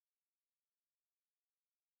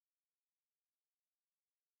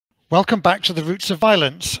Welcome back to The Roots of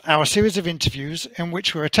Violence, our series of interviews in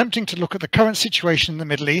which we're attempting to look at the current situation in the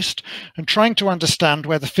Middle East and trying to understand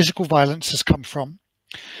where the physical violence has come from.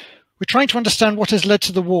 We're trying to understand what has led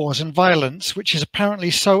to the wars and violence which is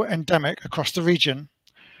apparently so endemic across the region.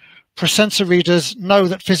 Presenza readers know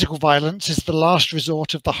that physical violence is the last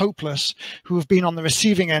resort of the hopeless who have been on the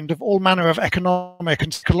receiving end of all manner of economic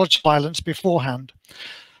and psychological violence beforehand.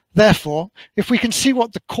 Therefore, if we can see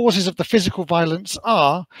what the causes of the physical violence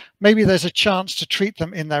are, maybe there's a chance to treat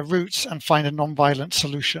them in their roots and find a non-violent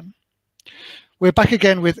solution. We're back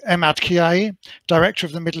again with Emad Kiyaei, Director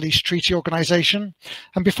of the Middle East Treaty Organization.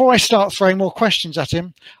 And before I start throwing more questions at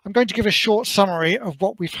him, I'm going to give a short summary of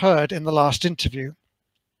what we've heard in the last interview.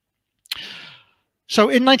 So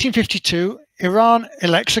in 1952, Iran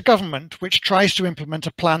elects a government which tries to implement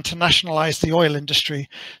a plan to nationalize the oil industry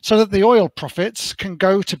so that the oil profits can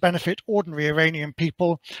go to benefit ordinary Iranian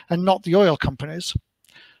people and not the oil companies.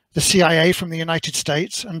 The CIA from the United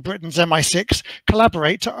States and Britain's MI6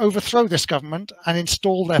 collaborate to overthrow this government and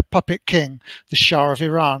install their puppet king, the Shah of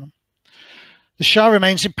Iran. The Shah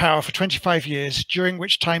remains in power for 25 years, during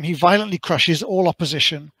which time he violently crushes all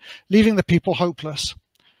opposition, leaving the people hopeless.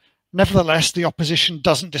 Nevertheless, the opposition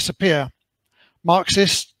doesn't disappear.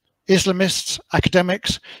 Marxists, Islamists,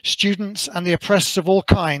 academics, students, and the oppressed of all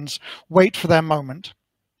kinds wait for their moment.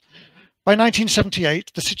 By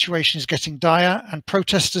 1978, the situation is getting dire and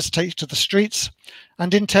protesters take to the streets.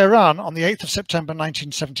 And in Tehran, on the 8th of September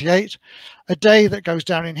 1978, a day that goes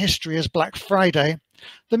down in history as Black Friday,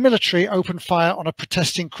 the military opened fire on a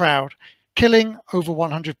protesting crowd, killing over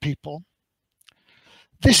 100 people.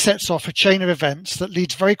 This sets off a chain of events that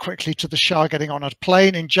leads very quickly to the Shah getting on a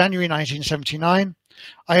plane in January 1979,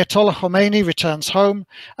 Ayatollah Khomeini returns home,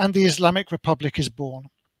 and the Islamic Republic is born.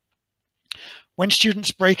 When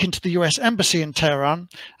students break into the US embassy in Tehran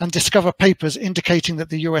and discover papers indicating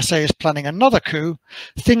that the USA is planning another coup,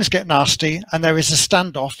 things get nasty and there is a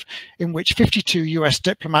standoff in which 52 US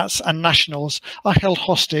diplomats and nationals are held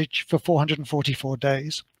hostage for 444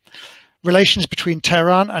 days. Relations between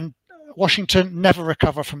Tehran and Washington never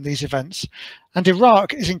recover from these events, and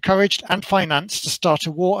Iraq is encouraged and financed to start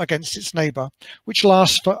a war against its neighbor, which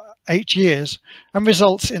lasts for 8 years and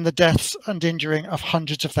results in the deaths and injuring of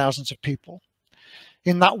hundreds of thousands of people.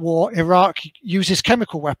 In that war, Iraq uses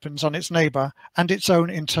chemical weapons on its neighbor and its own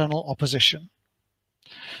internal opposition.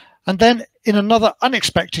 And then, in another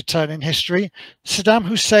unexpected turn in history, Saddam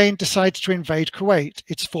Hussein decides to invade Kuwait,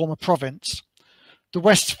 its former province. The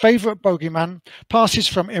West's favorite bogeyman passes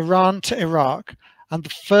from Iran to Iraq, and the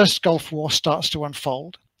first Gulf War starts to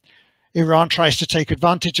unfold. Iran tries to take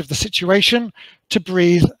advantage of the situation to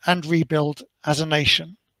breathe and rebuild as a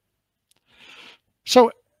nation.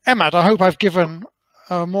 So, Emad, I hope I've given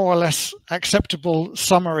a more or less acceptable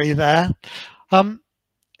summary there. In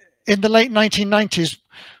the late 1990s,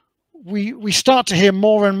 we start to hear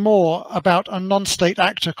more and more about a non-state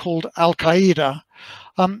actor called al-Qaeda.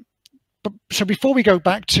 So before we go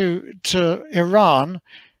back to Iran,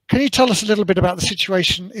 can you tell us a little bit about the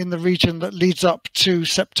situation in the region that leads up to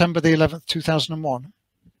September the 11th, 2001?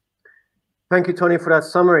 Thank you, Tony, for that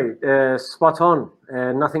summary. Spot on.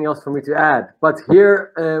 Nothing else for me to add. But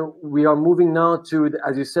here we are moving now to,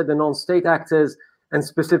 as you said, the non-state actors, and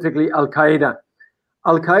specifically al-Qaeda.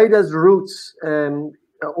 Al-Qaeda's roots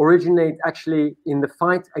originate actually in the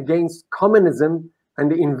fight against communism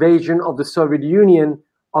and the invasion of the Soviet Union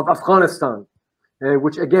of Afghanistan,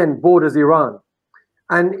 which again borders Iran.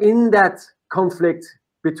 And in that conflict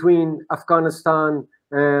between Afghanistan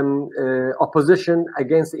opposition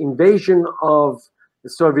against the invasion of the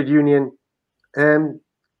Soviet Union,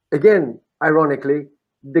 again, ironically,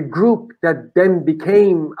 the group that then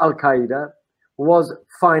became al-Qaeda was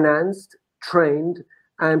financed, trained,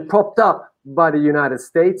 and propped up by the United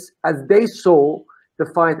States as they saw the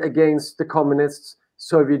fight against the communists,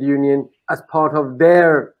 Soviet Union, as part of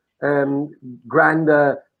their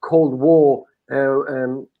grander Cold War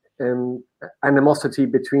animosity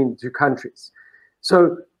between the two countries.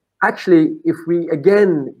 So actually, if we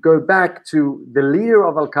again go back to the leader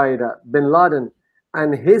of al-Qaeda, bin Laden,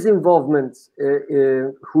 and his involvement,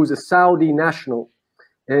 who's a Saudi national,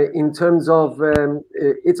 in terms of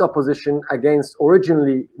its opposition against,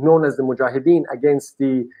 originally known as the Mujahideen, against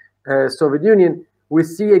the Soviet Union, we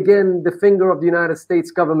see again the finger of the United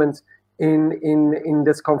States government in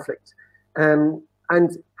this conflict, and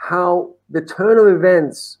how the turn of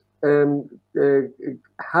events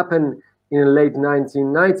happen in the late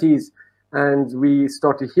 1990s, and we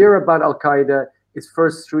start to hear about al-Qaeda is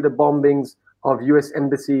first through the bombings of US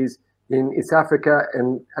embassies in East Africa,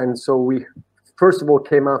 and so we first of all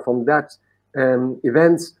came out from that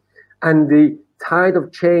events, and the tide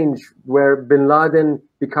of change where bin Laden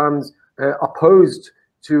becomes opposed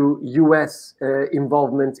to US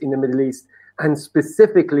involvement in the Middle East, and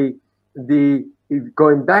specifically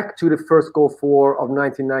going back to the first Gulf War of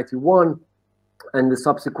 1991 and the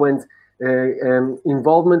subsequent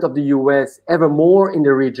involvement of the US ever more in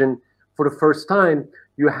the region. For the first time,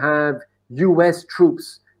 you have US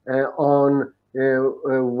troops on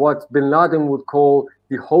what bin Laden would call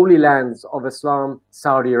the Holy Lands of Islam,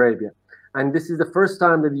 Saudi Arabia. And this is the first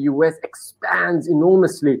time that the US expands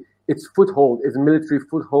enormously its foothold, its military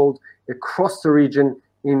foothold across the region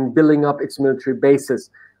in building up its military bases.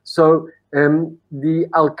 So the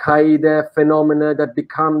al-Qaeda phenomena that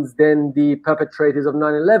becomes then the perpetrators of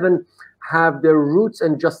 9/11 have their roots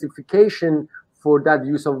and justification for that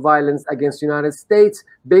use of violence against the United States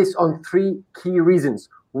based on three key reasons.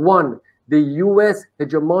 One, the US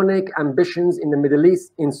hegemonic ambitions in the Middle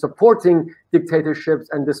East in supporting dictatorships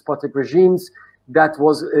and despotic regimes that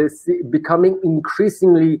was becoming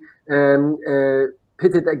increasingly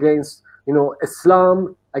pitted against,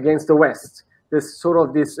 Islam against the West. This sort of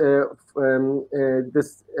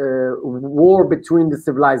war between the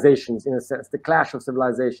civilizations, in a sense, the clash of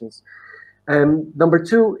civilizations. Number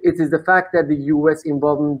two, it is the fact that the US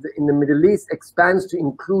involvement in the Middle East expands to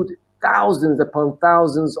include thousands upon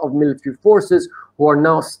thousands of military forces who are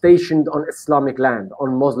now stationed on Islamic land,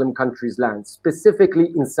 on Muslim countries' land, specifically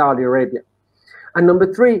in Saudi Arabia. And number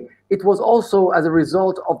three, it was also as a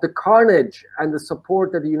result of the carnage and the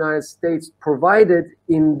support that the United States provided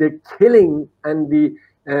in the killing and the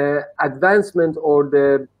advancement or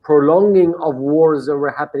the prolonging of wars that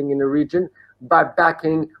were happening in the region by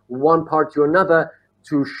backing one party or another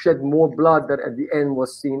to shed more blood that at the end was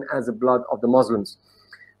seen as the blood of the Muslims.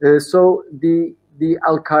 So the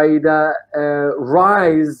al-Qaeda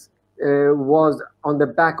rise was on the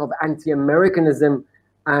back of anti-Americanism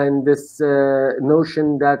and this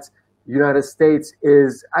notion that the United States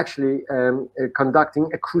is actually conducting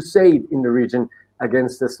a crusade in the region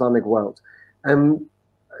against the Islamic world.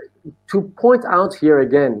 To point out here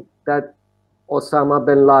again that Osama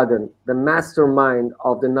bin Laden, the mastermind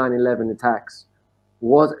of the 9/11 attacks,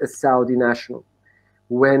 was a Saudi national.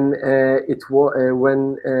 When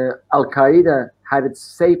al-Qaeda had its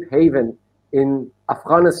safe haven in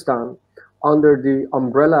Afghanistan under the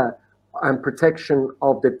umbrella and protection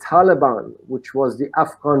of the Taliban, which was the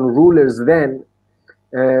Afghan rulers then,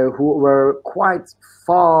 who were quite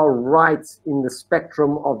far right in the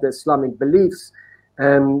spectrum of the Islamic beliefs,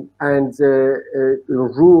 and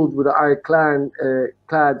ruled with the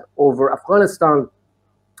ironclad over Afghanistan,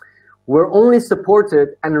 were only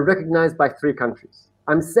supported and recognized by three countries.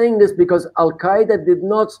 I'm saying this because al-Qaeda did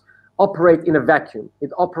not operate in a vacuum.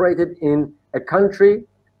 It operated in a country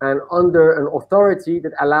and under an authority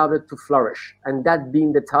that allowed it to flourish, and that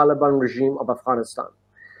being the Taliban regime of Afghanistan.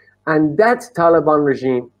 And that Taliban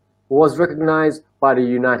regime was recognized by the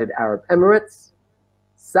United Arab Emirates,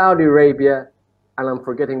 Saudi Arabia, and I'm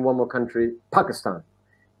forgetting one more country, Pakistan.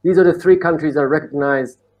 These are the three countries that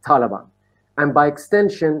recognized Taliban. And by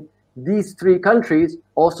extension, these three countries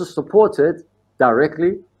also supported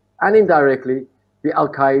directly and indirectly the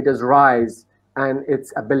al-Qaeda's rise and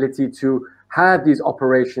its ability to have these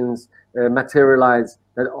operations materialize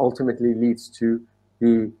that ultimately leads to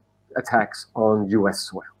the attacks on US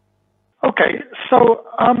soil. Okay, so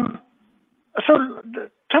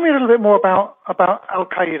tell me a little bit more about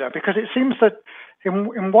al-Qaeda, because it seems that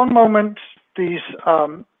in one moment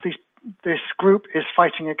this group is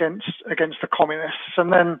fighting against the communists,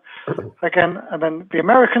 and then the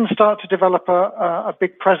Americans start to develop a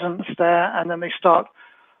big presence there, and then they start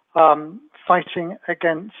fighting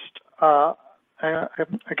against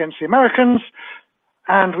the Americans,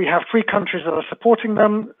 and we have three countries that are supporting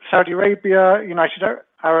them: Saudi Arabia, United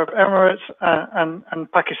Arab Emirates,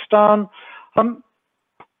 and Pakistan.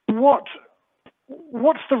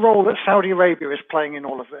 What's the role that Saudi Arabia is playing in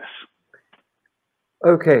all of this?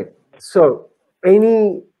 Okay, so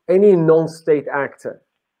any non-state actor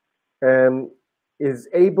is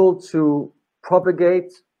able to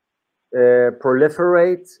propagate,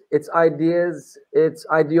 proliferate its ideas, its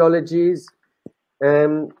ideologies,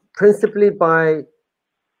 principally by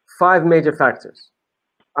five major factors.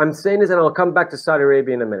 I'm saying this and I'll come back to Saudi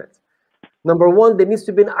Arabia in a minute. Number one, there needs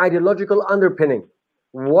to be an ideological underpinning.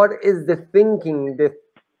 What is the thinking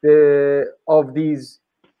of these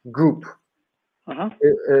group?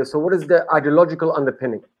 So what is the ideological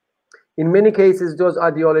underpinning? In many cases, those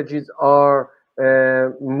ideologies are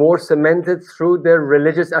more cemented through their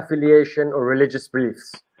religious affiliation or religious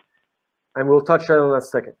beliefs. And we'll touch on that in a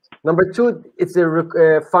second. Number two, it's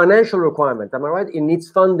a financial requirement. Am I right? It needs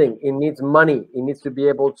funding. It needs money. It needs to be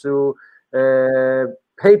able to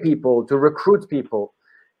pay people, to recruit people.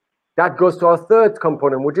 That goes to our third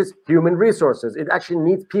component, which is human resources. It actually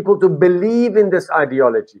needs people to believe in this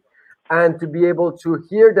ideology and to be able to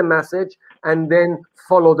hear the message and then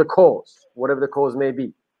follow the cause, whatever the cause may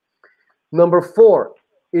be. Number four,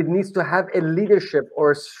 it needs to have a leadership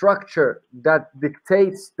or a structure that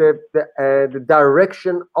dictates the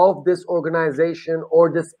direction of this organization or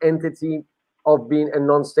this entity of being a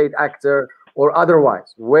non-state actor or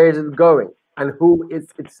otherwise. Where is it going and who is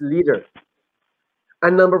its leader?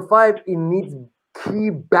 And number five, it needs key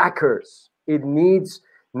backers. It needs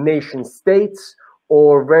nation states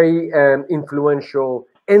or very influential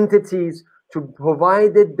entities to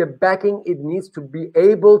provide it the backing it needs to be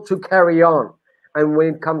able to carry on. And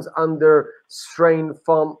when it comes under strain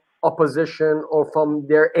from opposition or from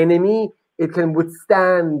their enemy, it can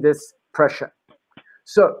withstand this pressure.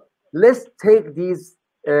 So let's take these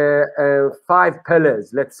 5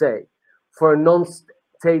 pillars, let's say, for a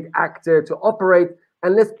non-state actor to operate.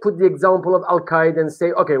 And let's put the example of al-Qaeda and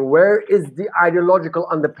say, okay, where is the ideological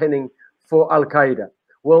underpinning for al-Qaeda?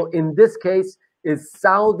 Well, in this case, is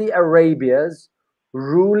Saudi Arabia's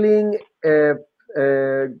ruling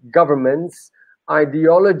government's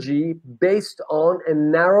ideology based on a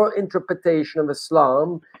narrow interpretation of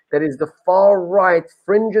Islam that is the far right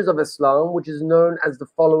fringes of Islam, which is known as the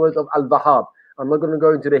followers of al-Wahhab. I'm not going to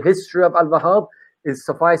go into the history of al-Wahhab. It's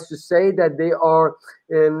suffice to say that they are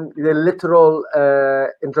in the literal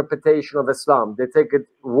interpretation of Islam. They take it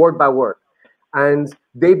word by word, and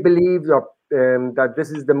they believe that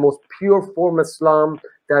this is the most pure form of Islam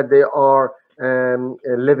that they are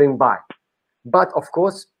living by. But of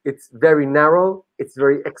course, it's very narrow, it's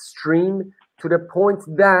very extreme, to the point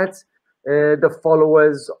that the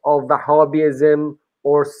followers of Wahhabism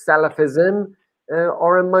or Salafism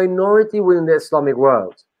are a minority within the Islamic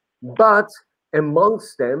world. But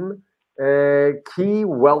amongst them, key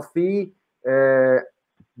wealthy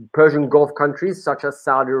Persian Gulf countries such as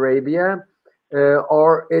Saudi Arabia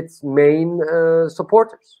are its main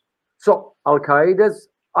supporters. So al-Qaeda's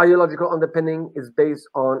ideological underpinning is based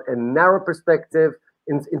on a narrow perspective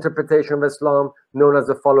in interpretation of Islam known as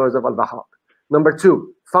the followers of al-Wahhab. Number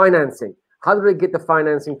two, financing. How do they get the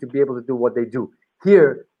financing to be able to do what they do?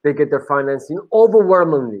 Here, they get their financing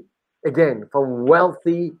overwhelmingly, again, from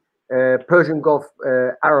wealthy Persian Gulf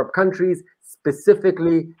Arab countries,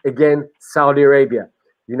 specifically, again, Saudi Arabia,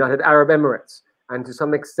 United Arab Emirates, and to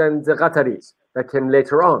some extent the Qataris that came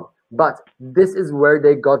later on. But this is where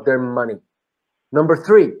they got their money. Number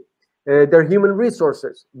three, their human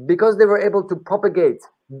resources. Because they were able to propagate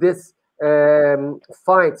this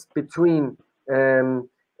fight between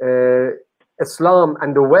Islam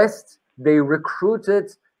and the West, they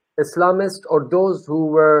recruited Islamists or those who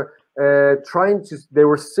were they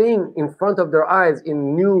were seeing in front of their eyes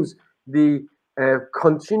in news the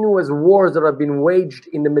continuous wars that have been waged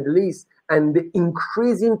in the Middle East and the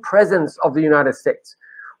increasing presence of the United States.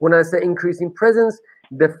 When I say increasing presence,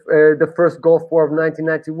 the first Gulf War of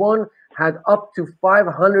 1991 had up to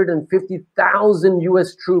 550,000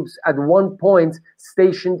 US troops at one point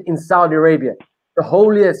stationed in Saudi Arabia, the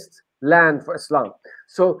holiest land for Islam.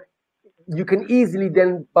 So you can easily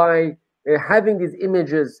then, by having these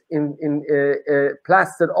images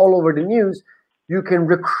plastered all over the news, you can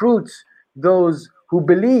recruit those who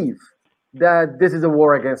believe that this is a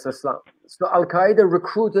war against Islam. So al-Qaeda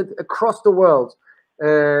recruited across the world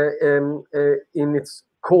in its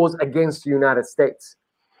cause against the United States.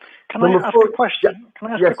 Can I ask a question? Yeah. Can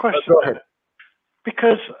I ask Yes, a question? go ahead.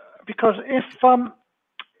 Because if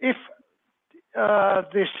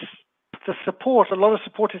the support, a lot of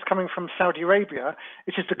support is coming from Saudi Arabia,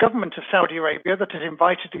 it is the government of Saudi Arabia that has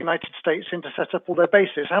invited the United States in to set up all their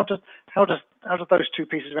bases. How do those two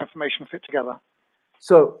pieces of information fit together?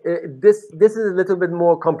 So this is a little bit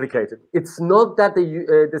more complicated. It's not that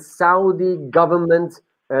the Saudi government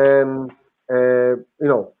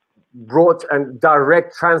brought a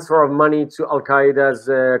direct transfer of money to al-Qaeda's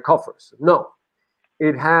coffers. No,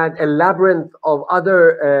 it had a labyrinth of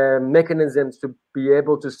other mechanisms to be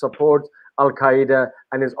able to support al-Qaeda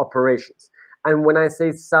and its operations. And when I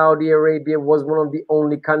say Saudi Arabia was one of the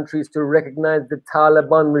only countries to recognize the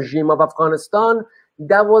Taliban regime of Afghanistan,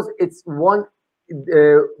 that was its one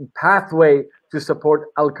pathway to support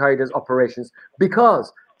al-Qaeda's operations,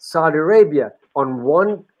 because Saudi Arabia on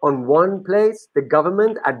one place, the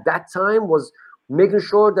government at that time was making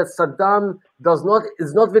sure that Saddam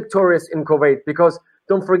is not victorious in Kuwait, because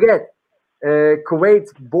don't forget,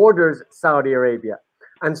 Kuwait borders Saudi Arabia.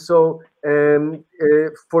 And so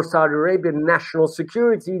for Saudi Arabian national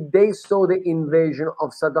security, they saw the invasion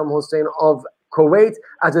of Saddam Hussein of Kuwait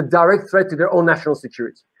as a direct threat to their own national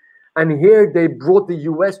security. And here they brought the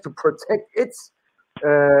US to protect its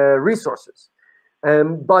resources.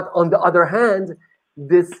 But on the other hand,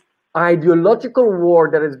 this ideological war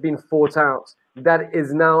that has been fought out, that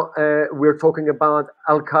is now, we're talking about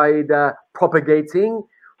al-Qaeda propagating,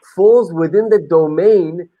 falls within the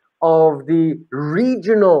domain of the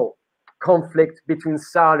regional conflict between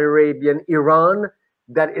Saudi Arabia and Iran.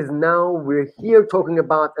 That is now, we're here talking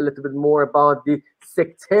about a little bit more about the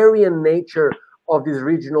sectarian nature of these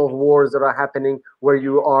regional wars that are happening, where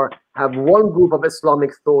you have one group of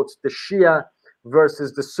Islamic thought, the Shia,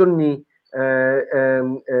 versus the Sunni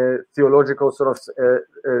theological sort of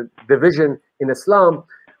division in Islam.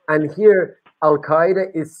 And here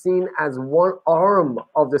al-Qaeda is seen as one arm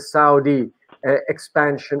of the Saudi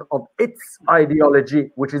expansion of its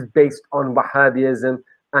ideology, which is based on Wahhabism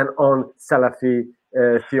and on Salafi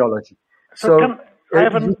theology. So I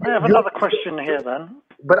have another question here then.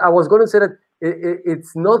 But I was going to say that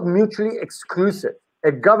it's not mutually exclusive.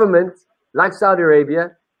 A government like Saudi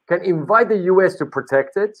Arabia can invite the US to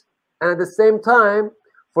protect it, and at the same time,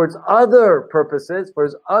 for its other purposes, for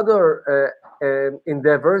its other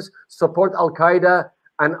endeavors, support al-Qaeda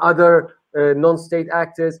and other non-state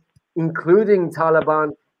actors, including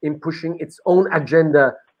Taliban, in pushing its own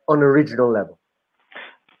agenda on a regional level.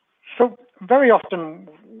 So very often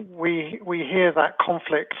we hear that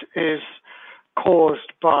conflict is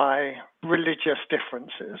caused by religious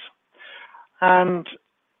differences. And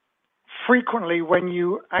frequently when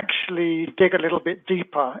you actually dig a little bit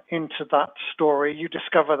deeper into that story, you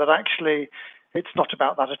discover that actually it's not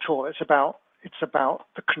about that at all. It's about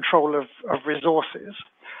the control of resources.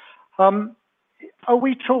 Are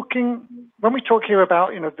we talking, when we talk here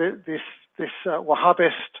about, you know, this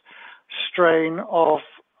Wahhabist strain of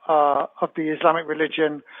the Islamic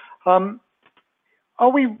religion, are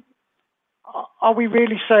we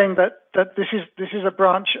really saying that this is a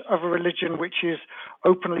branch of a religion which is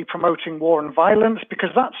openly promoting war and violence? Because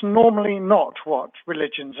that's normally not what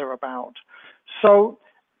religions are about. So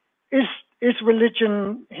is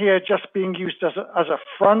religion here just being used as a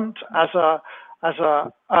front, as a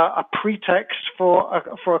pretext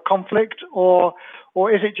for a conflict, or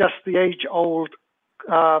is it just the age-old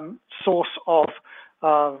source of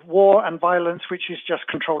war and violence, which is just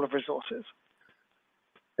control of resources?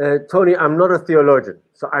 Tony, I'm not a theologian,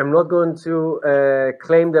 so I'm not going to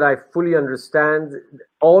claim that I fully understand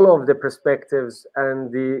all of the perspectives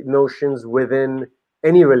and the notions within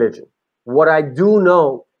any religion. What I do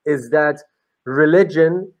know is that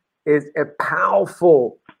religion is a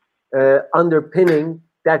powerful underpinning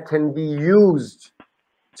that can be used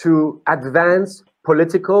to advance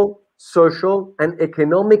political, social, and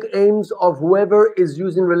economic aims of whoever is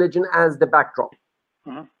using religion as the backdrop.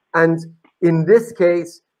 Mm-hmm. And in this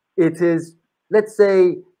case, it is, let's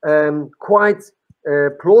say, quite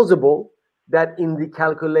plausible that in the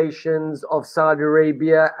calculations of Saudi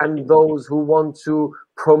Arabia and those who want to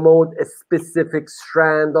promote a specific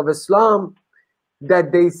strand of Islam,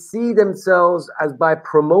 that they see themselves as, by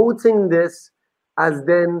promoting this, as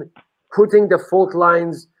then putting the fault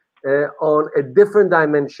lines on a different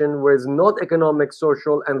dimension, where it's not economic,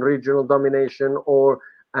 social, and regional domination or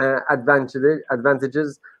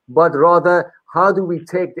advantages, but rather, how do we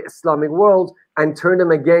take the Islamic world and turn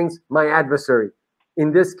them against my adversary?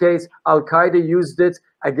 In this case, al-Qaeda used it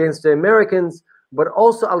against the Americans, but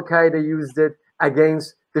also al-Qaeda used it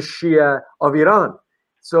against the Shia of Iran.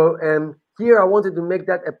 So here I wanted to make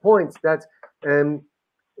that a point, that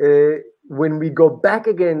when we go back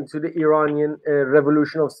again to the Iranian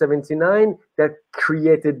revolution of '79 that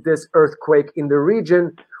created this earthquake in the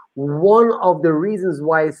region, one of the reasons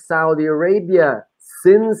why Saudi Arabia,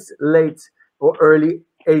 since late or early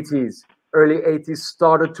 80s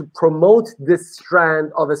started to promote this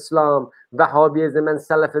strand of Islam, Wahhabism and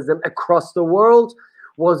Salafism across the world,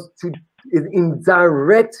 was in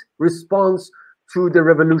direct response to the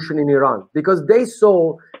revolution in Iran, because they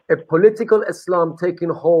saw a political Islam taking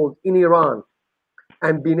hold in Iran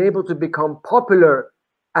and being able to become popular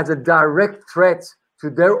as a direct threat to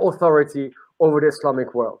their authority over the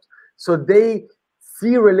Islamic world. So they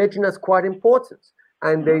see religion as quite important,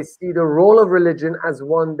 and they see the role of religion as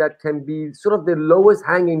one that can be sort of the lowest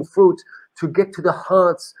hanging fruit to get to the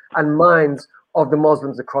hearts and minds of the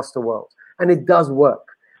Muslims across the world. And it does work.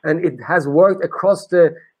 And it has worked across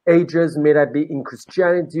the ages, may that be in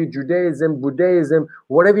Christianity, Judaism, Buddhism,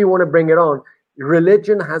 whatever you want to bring it on.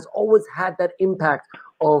 Religion has always had that impact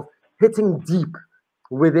of hitting deep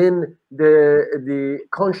within the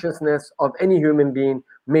consciousness of any human being,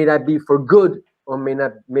 may that be for good or may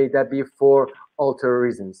that be for ulterior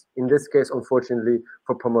reasons. In this case, unfortunately,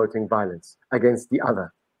 for promoting violence against the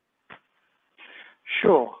other.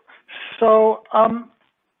 Sure. So,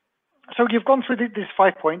 so you've gone through these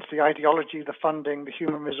 5 points: the ideology, the funding, the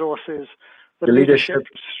human resources, the leadership,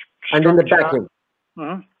 and then the backing.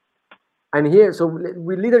 Mm-hmm. And here, so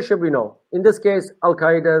with leadership, we know. In this case,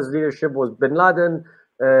 al-Qaeda's leadership was bin Laden.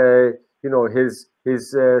 You know, his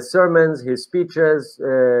sermons, his speeches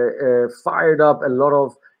fired up a lot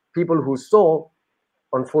of people who saw,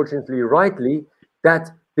 unfortunately, rightly,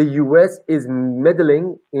 that the US is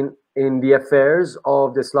meddling in the affairs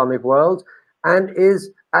of the Islamic world and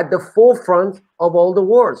is at the forefront of all the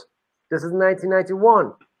wars. This is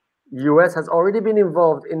 1991. US has already been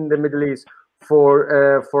involved in the Middle East for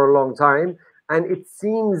a long time, and it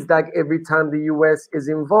seems like every time the US is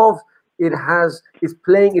involved, is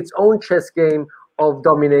playing its own chess game of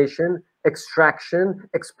domination, extraction,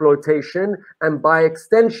 exploitation, and by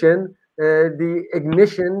extension, the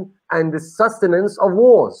ignition and the sustenance of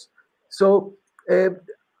wars. So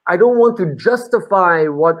I don't want to justify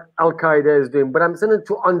what al-Qaeda is doing, but I'm saying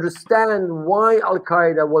to understand why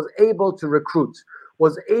al-Qaeda was able to recruit,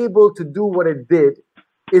 was able to do what it did,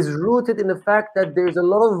 is rooted in the fact that there's a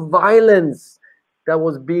lot of violence that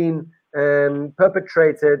was being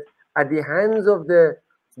perpetrated at the hands of the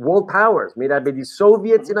world powers, may that be the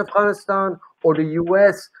Soviets in Afghanistan or the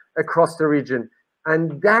US across the region.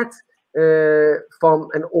 And that from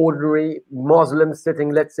an ordinary Muslim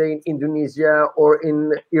sitting, let's say in Indonesia or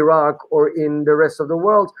in Iraq or in the rest of the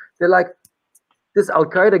world, they're like, this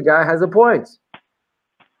al-Qaeda guy has a point.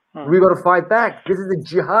 We got to fight back. This is the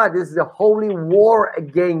jihad. This is a holy war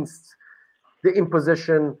against the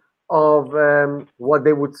imposition of what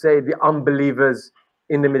they would say the unbelievers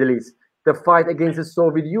in the Middle East. The fight against the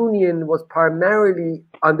Soviet Union was primarily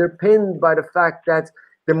underpinned by the fact that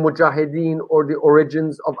the Mujahideen or the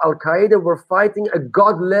origins of al-Qaeda were fighting a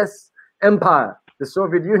godless empire, the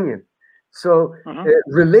Soviet Union. So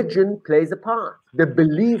religion plays a part. The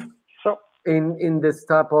belief in this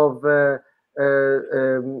type of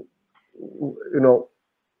you know,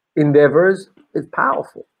 endeavors is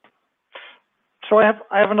powerful. So I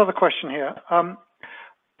have another question here.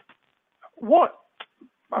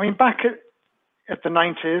 Back at the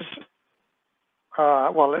 90s,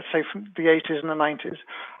 well, let's say from the 80s and the 90s,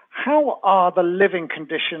 how are the living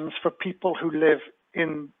conditions for people who live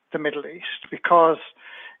in the Middle East? Because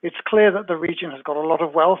it's clear that the region has got a lot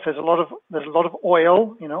of wealth. There's a lot of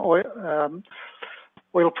oil. You know,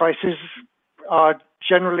 oil prices are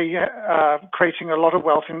generally creating a lot of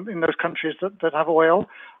wealth in those countries that have oil.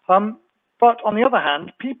 But on the other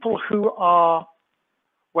hand, people who are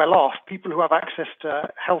well off, people who have access to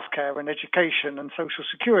healthcare and education and social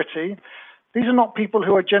security, these are not people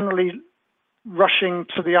who are generally rushing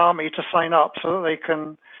to the army to sign up so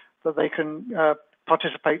that they can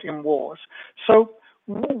participate in wars. So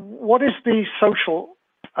what is the social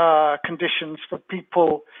conditions for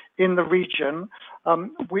people in the region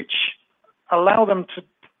which allow them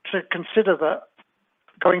to consider that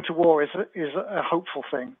going to war is a hopeful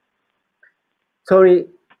thing? Tony,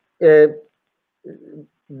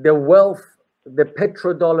 the wealth, the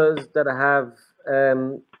petrodollars that have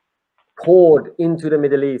poured into the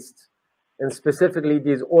Middle East, and specifically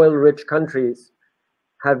these oil-rich countries,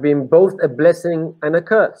 have been both a blessing and a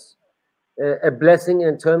curse. A blessing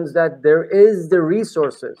in terms that there is the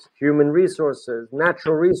resources, human resources,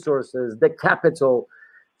 natural resources, the capital,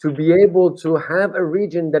 to be able to have a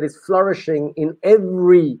region that is flourishing in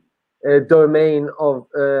every domain of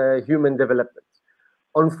human development.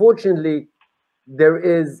 Unfortunately, there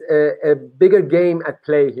is a bigger game at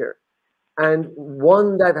play here, and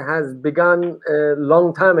one that has begun a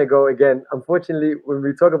long time ago. Again, unfortunately, when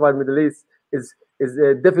we talk about Middle East, is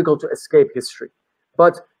difficult to escape history.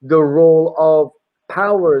 But the role of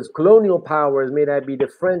powers, colonial powers, may that be the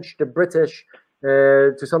French, the British,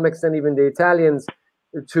 to some extent even the Italians,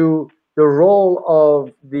 to the role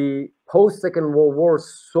of the post-Second World War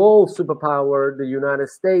sole superpower, the United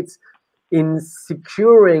States, in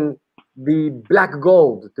securing the black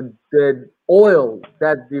gold, the oil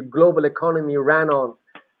that the global economy ran on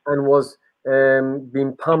and was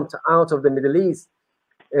being pumped out of the Middle East,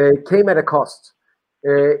 came at a cost.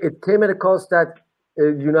 It came at a cost that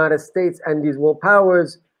the United States and these world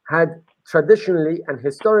powers had traditionally and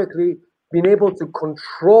historically been able to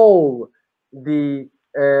control the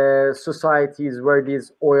societies where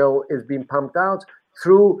this oil is being pumped out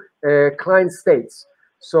through client states.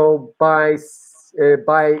 So by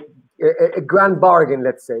a grand bargain,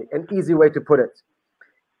 let's say, an easy way to put it.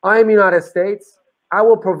 I'm United States. I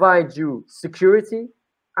will provide you security.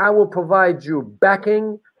 I will provide you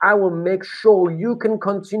backing. I will make sure you can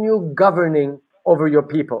continue governing over your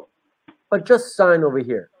people. But just sign over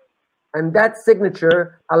here. And that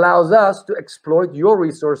signature allows us to exploit your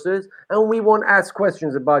resources, and we won't ask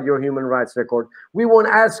questions about your human rights record. We won't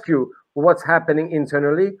ask you what's happening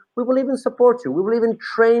internally. We will even support you. We will even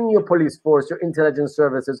train your police force, your intelligence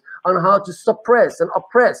services on how to suppress and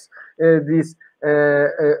oppress these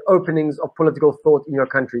openings of political thought in your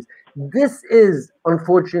countries. This is,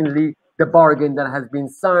 unfortunately, the bargain that has been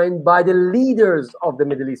signed by the leaders of the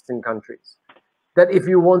Middle Eastern countries. That if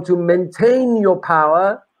you want to maintain your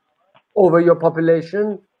power over your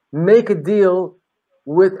population, make a deal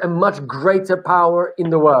with a much greater power in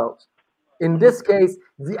the world. In this case,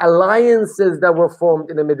 the alliances that were formed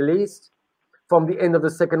in the Middle East from the end of the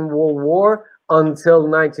Second World War until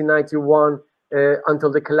 1991,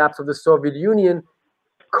 until the collapse of the Soviet Union,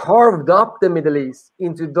 carved up the Middle East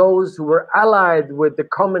into those who were allied with the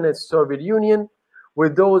communist Soviet Union,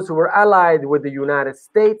 with those who were allied with the United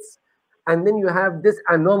States. And then you have this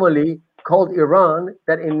anomaly called Iran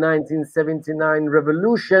that in 1979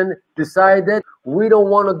 revolution decided we don't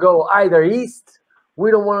want to go either east,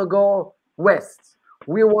 we don't want to go west.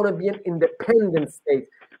 We want to be an independent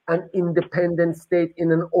state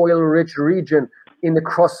in an oil-rich region, in the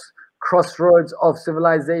crossroads of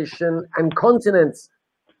civilization and continents.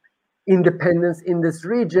 Independence in this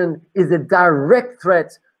region is a direct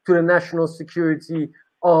threat to the national security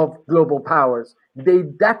of global powers.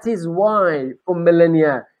 That is why for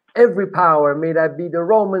millennia, every power, may that be the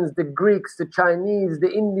Romans, the Greeks, the Chinese,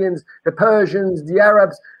 the Indians, the Persians, the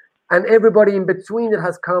Arabs, and everybody in between that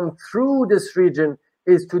has come through this region,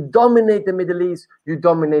 is to dominate the Middle East, you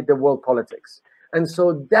dominate the world politics. And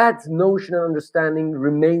so that notion and understanding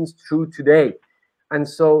remains true today. And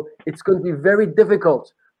so it's going to be very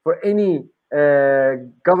difficult for any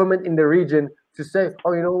government in the region to say,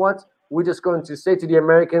 oh, you know what? We're just going to say to the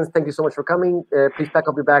Americans, thank you so much for coming. Please pack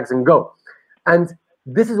up your bags and go. And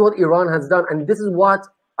this is what Iran has done. And this is what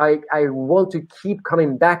I want to keep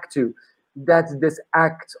coming back to, that this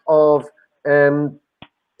act of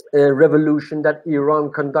revolution that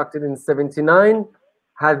Iran conducted in '79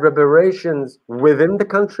 had reverberations within the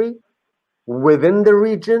country, within the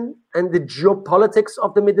region, and the geopolitics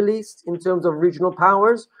of the Middle East in terms of regional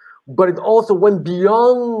powers, but it also went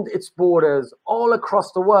beyond its borders all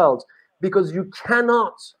across the world, because you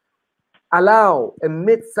cannot allow a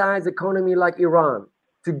mid-sized economy like Iran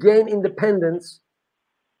to gain independence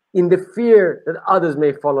in the fear that others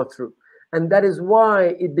may follow through. And that is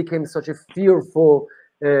why it became such a fearful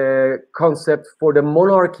concept for the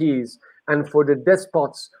monarchies and for the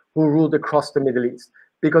despots who ruled across the Middle East.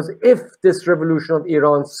 Because if this revolution of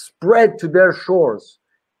Iran spread to their shores,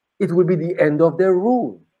 it would be the end of their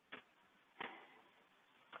rule.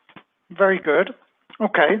 Very good.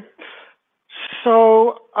 Okay.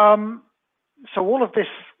 So, so all of this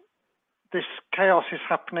chaos is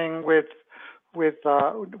happening with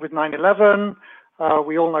 9/11.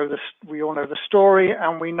 We all know the story,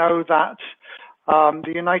 and we know that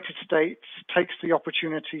the United States takes the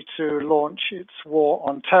opportunity to launch its war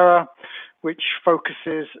on terror, which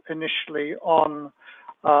focuses initially on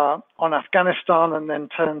Afghanistan and then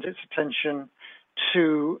turns its attention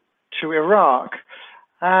to Iraq.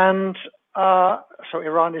 And so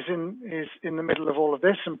Iran is in the middle of all of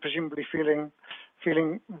this and presumably feeling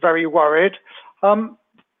very worried.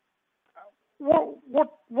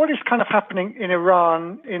 What is kind of happening in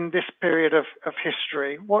Iran in this period of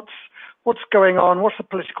history? What's going on? What's the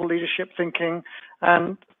political leadership thinking?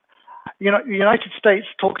 And you know, the United States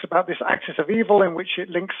talks about this axis of evil in which it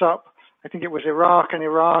links up, I think it was Iraq and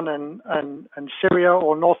Iran and Syria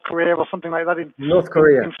or North Korea or something like that in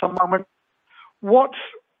some moment.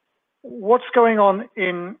 What's going on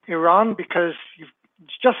in Iran? Because you've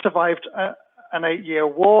just survived an 8-year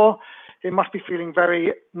war. It must be feeling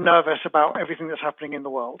very nervous about everything that's happening in the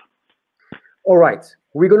world. All right,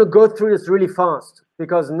 we're going to go through this really fast,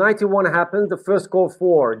 because 91 happened, the first Gulf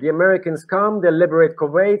War. The Americans come, they liberate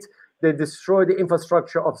Kuwait, they destroy the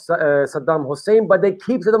infrastructure of Saddam Hussein, but they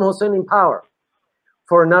keep Saddam Hussein in power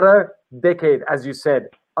for another decade, as you said,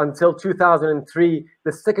 until 2003,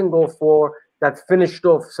 the second Gulf War that finished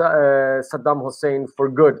off Saddam Hussein for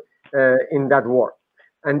good in that war.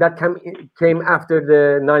 And that came after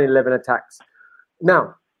the 9/11 attacks.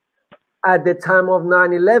 Now, at the time of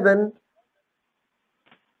 9/11,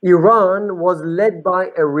 Iran was led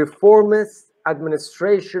by a reformist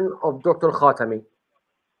administration of Dr. Khatami,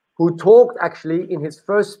 who talked actually in his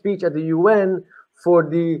first speech at the UN for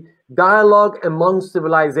the dialogue among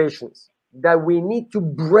civilizations, that we need to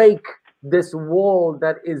break this wall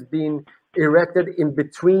that is being erected in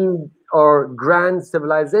between our grand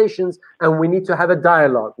civilizations, and we need to have a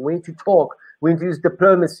dialogue, we need to talk, we need to use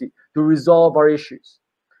diplomacy to resolve our issues.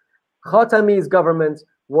 Khatami's government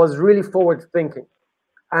was really forward thinking.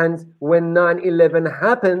 And when 9/11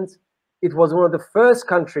 happened, it was one of the first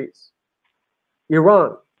countries,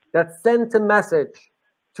 Iran, that sent a message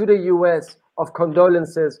to the US of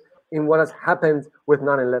condolences in what has happened with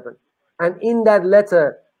 9/11. And in that letter,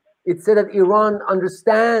 it said that Iran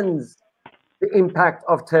understands the impact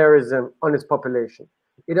of terrorism on its population.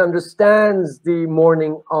 It understands the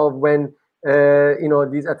mourning of when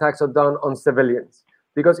these attacks are done on civilians,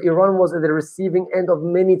 because Iran was at the receiving end of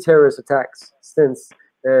many terrorist attacks since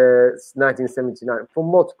 1979 for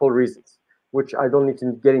multiple reasons, which I don't need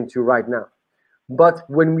to get into right now. But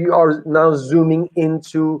when we are now zooming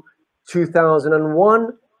into 2001,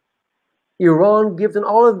 Iran gives an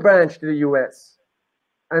olive branch to the US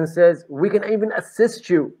and says, we can even assist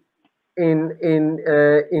you in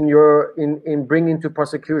bringing to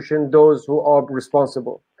prosecution those who are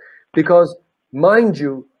responsible. Because, mind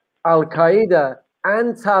you, al-Qaeda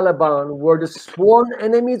and Taliban were the sworn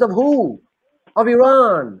enemies of who? Of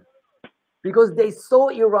Iran. Because they saw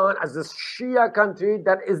Iran as a Shia country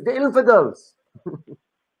that is the infidels.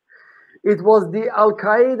 It was the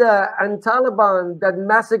al-Qaeda and Taliban that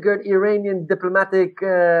massacred Iranian diplomatic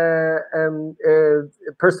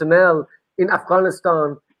personnel in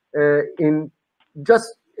Afghanistan in just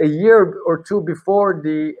a year or two before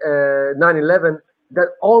the 9/11, that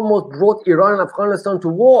almost brought Iran and Afghanistan to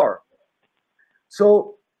war.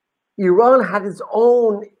 So Iran had its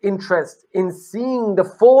own interest in seeing the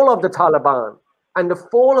fall of the Taliban and the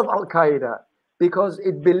fall of al-Qaeda, because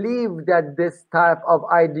it believed that this type of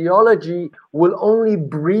ideology will only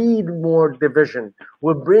breed more division,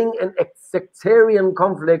 will bring a sectarian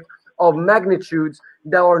conflict of magnitudes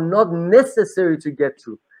that are not necessary to get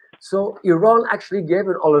to. So Iran actually gave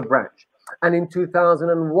an olive branch. And in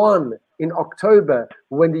 2001, in October,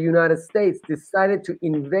 when the United States decided to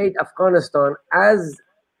invade Afghanistan as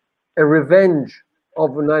a revenge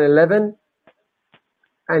of 9/11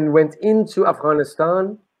 and went into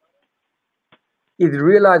Afghanistan, it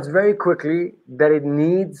realized very quickly that it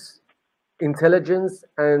needs intelligence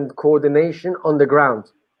and coordination on the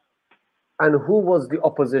ground. And who was the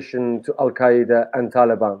opposition to al-Qaeda and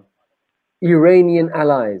Taliban? Iranian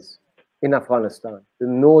allies in Afghanistan, the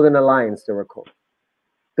Northern Alliance they were called.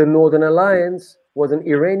 The Northern Alliance was an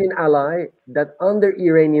Iranian ally that under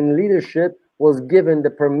Iranian leadership was given the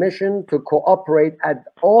permission to cooperate at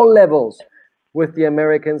all levels with the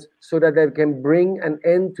Americans so that they can bring an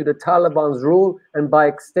end to the Taliban's rule and by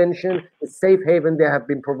extension, the safe haven they have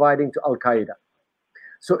been providing to al-Qaeda.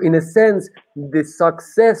 So in a sense, the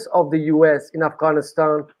success of the US in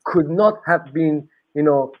Afghanistan could not have been,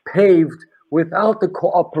 paved without the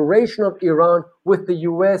cooperation of Iran with the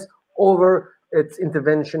US over its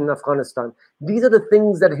intervention in Afghanistan. These are the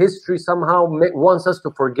things that history somehow wants us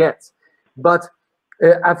to forget. But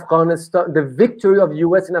Afghanistan, the victory of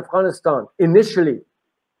US in Afghanistan initially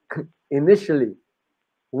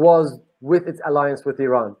was with its alliance with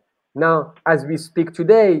Iran. Now, as we speak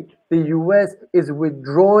today, the US is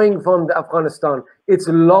withdrawing from Afghanistan, its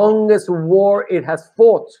longest war it has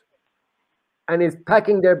fought, and is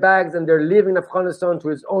packing their bags and they're leaving Afghanistan to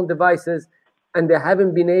its own devices, and they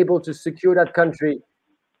haven't been able to secure that country,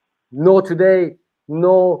 no today,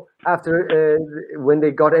 no after when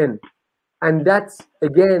they got in. And that,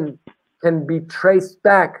 again, can be traced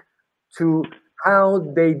back to how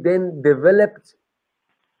they then developed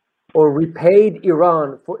or repaid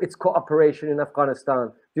Iran for its cooperation in Afghanistan.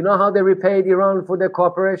 Do you know how they repaid Iran for their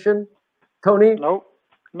cooperation, Tony?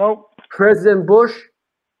 No. President Bush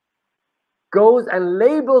goes and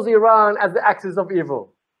labels Iran as the axis of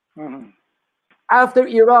evil. Mm-hmm. After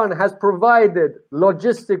Iran has provided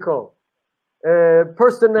logistical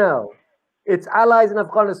personnel, its allies in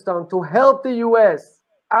Afghanistan, to help the US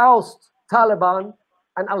oust Taliban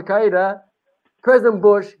and al-Qaeda, President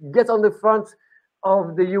Bush gets on the front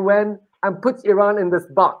of the UN and puts Iran in this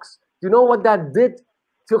box. Do you know what that did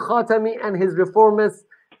to Khatami and his reformist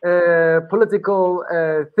political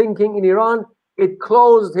thinking in Iran? It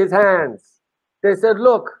closed his hands. They said,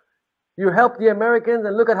 look, you help the Americans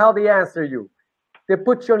and look at how they answer you. They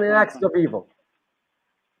put you on an axis of evil.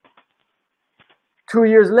 2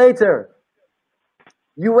 years later,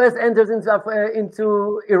 US enters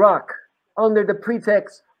into Iraq under the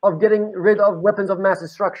pretext of getting rid of weapons of mass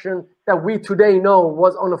destruction that we today know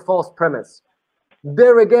was on a false premise.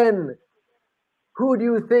 There again, who do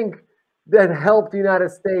you think that helped the United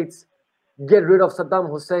States get rid of Saddam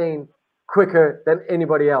Hussein quicker than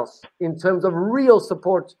anybody else? In terms of real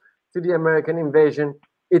support to the American invasion,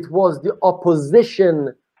 it was the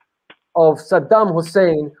opposition of Saddam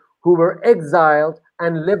Hussein who were exiled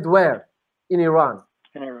and lived where? In Iran.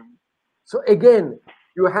 In Iran. So again,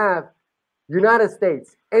 you have United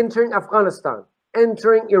States entering Afghanistan,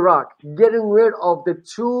 entering Iraq, getting rid of the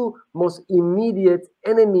two most immediate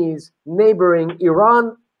enemies neighboring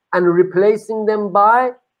Iran and replacing them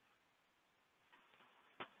by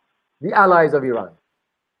the allies of Iran.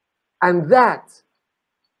 And that,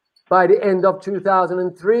 by the end of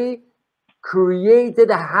 2003, created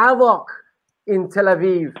havoc in Tel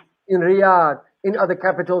Aviv, in Riyadh, in other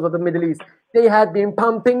capitals of the Middle East. They had been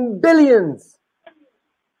pumping billions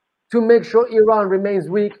to make sure Iran remains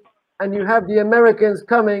weak, and you have the Americans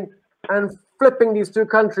coming and flipping these two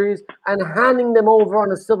countries and handing them over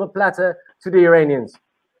on a silver platter to the Iranians.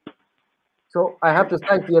 So I have to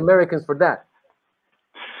thank the Americans for that.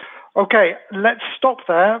 Okay, let's stop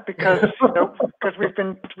there because because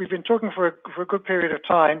we've been talking for a good period of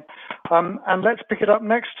time, and let's pick it up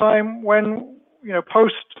next time when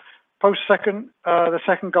post the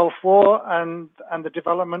second Gulf War and the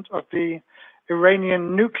development of the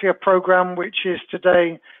Iranian nuclear program, which is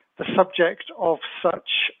today the subject of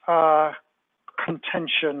such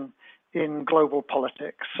contention in global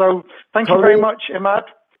politics. So thank you very much, Emad.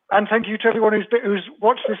 And thank you to everyone who's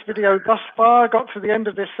watched this video thus far, got to the end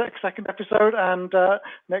of this second episode, and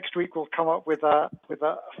next week we'll come up with a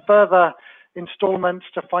further installment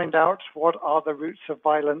to find out what are the roots of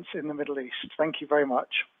violence in the Middle East. Thank you very much.